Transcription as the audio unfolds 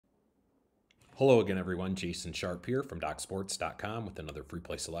Hello again, everyone. Jason Sharp here from docsports.com with another free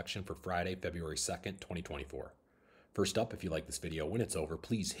play selection for Friday, February 2nd, 2024. First up, if you like this video, when it's over,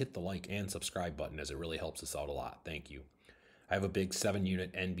 please hit the like and subscribe button as it really helps us out a lot. Thank you. I have a big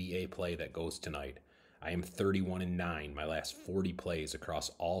 7-unit NBA play that goes tonight. I am 31-9 my last 40 plays across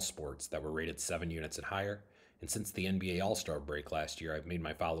all sports that were rated 7 units and higher. And since the NBA All-Star break last year, I've made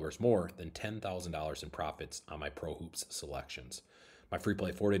my followers more than $10,000 in profits on my Pro Hoops selections. My free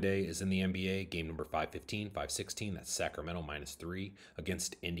play for today is in the NBA, game number 515, 516. That's Sacramento -3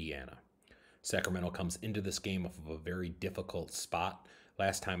 against Indiana. Sacramento comes into this game off of a very difficult spot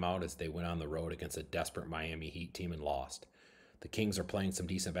last time out as they went on the road against a desperate Miami Heat team and lost. The Kings are playing some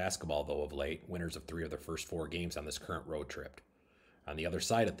decent basketball, though, of late, winners of 3 of their first 4 games on this current road trip. On the other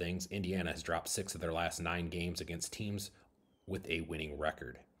side of things, Indiana has dropped 6 of their last 9 games against teams with a winning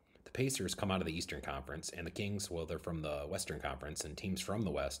record. The Pacers come out of the Eastern Conference, and the Kings, well, they're from the Western Conference, and teams from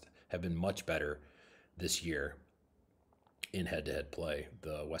the West have been much better this year in head-to-head play.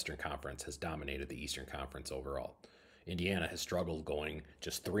 The Western Conference has dominated the Eastern Conference overall. Indiana has struggled, going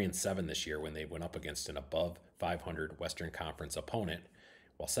just 3-7 this year when they went up against an above 500 Western Conference opponent,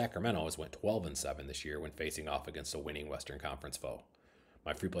 while Sacramento has went 12-7 this year when facing off against a winning Western Conference foe.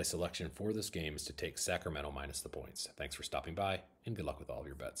 My free play selection for this game is to take Sacramento minus the points. Thanks for stopping by, and good luck with all of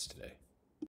your bets today.